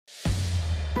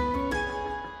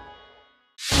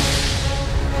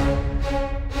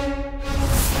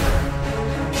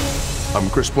I'm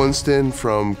Chris Blinston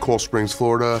from Coral Springs,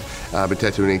 Florida. I've been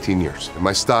tattooing 18 years.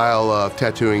 My style of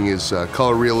tattooing is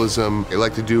color realism. I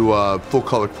like to do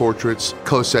full-color portraits,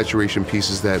 color saturation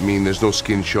pieces that mean there's no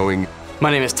skin showing. My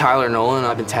name is Tyler Nolan.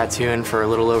 I've been tattooing for a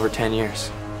little over 10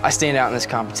 years. I stand out in this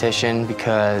competition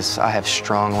because I have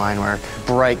strong line work,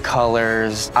 bright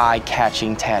colors,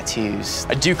 eye-catching tattoos.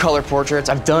 I do color portraits.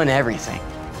 I've done everything.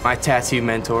 My tattoo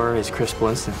mentor is Chris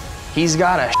Blinston. He's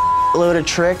got a load of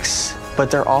tricks, but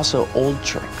they're also old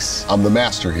tricks. I'm the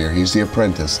master here. He's the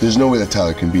apprentice. There's no way that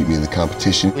Tyler can beat me in the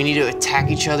competition. We need to attack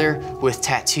each other with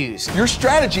tattoos. Your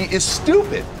strategy is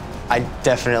stupid. I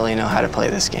definitely know how to play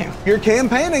this game. You're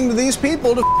campaigning to these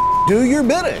people to do your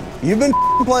bidding. You've been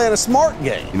playing a smart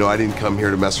game. You know, I didn't come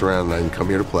here to mess around, and I didn't come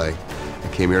here to play.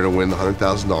 I came here to win the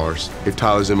 $100,000. If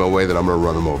Tyler's in my way, then I'm gonna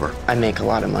run him over. I make a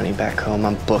lot of money back home.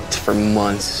 I'm booked for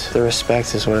months. The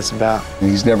respect is what it's about. And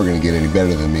he's never gonna get any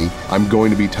better than me. I'm going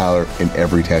to beat Tyler in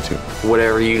every tattoo.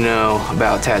 Whatever you know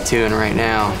about tattooing right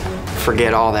now,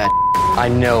 forget all that. I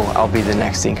know I'll be the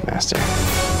next Ink Master.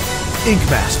 Ink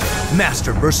Master,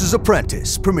 Master vs.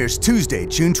 Apprentice, premieres Tuesday,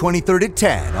 June 23rd at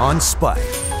 10 on Spike.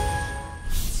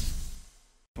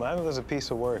 Mine was a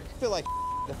piece of work. I feel like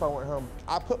if I went home,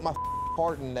 I put my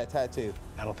heart in that tattoo.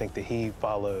 I don't think that he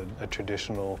followed a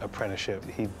traditional apprenticeship.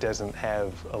 He doesn't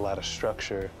have a lot of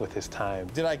structure with his time.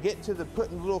 Did I get to the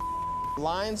putting little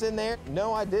lines in there?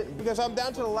 No, I didn't, because I'm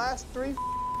down to the last 3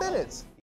 minutes.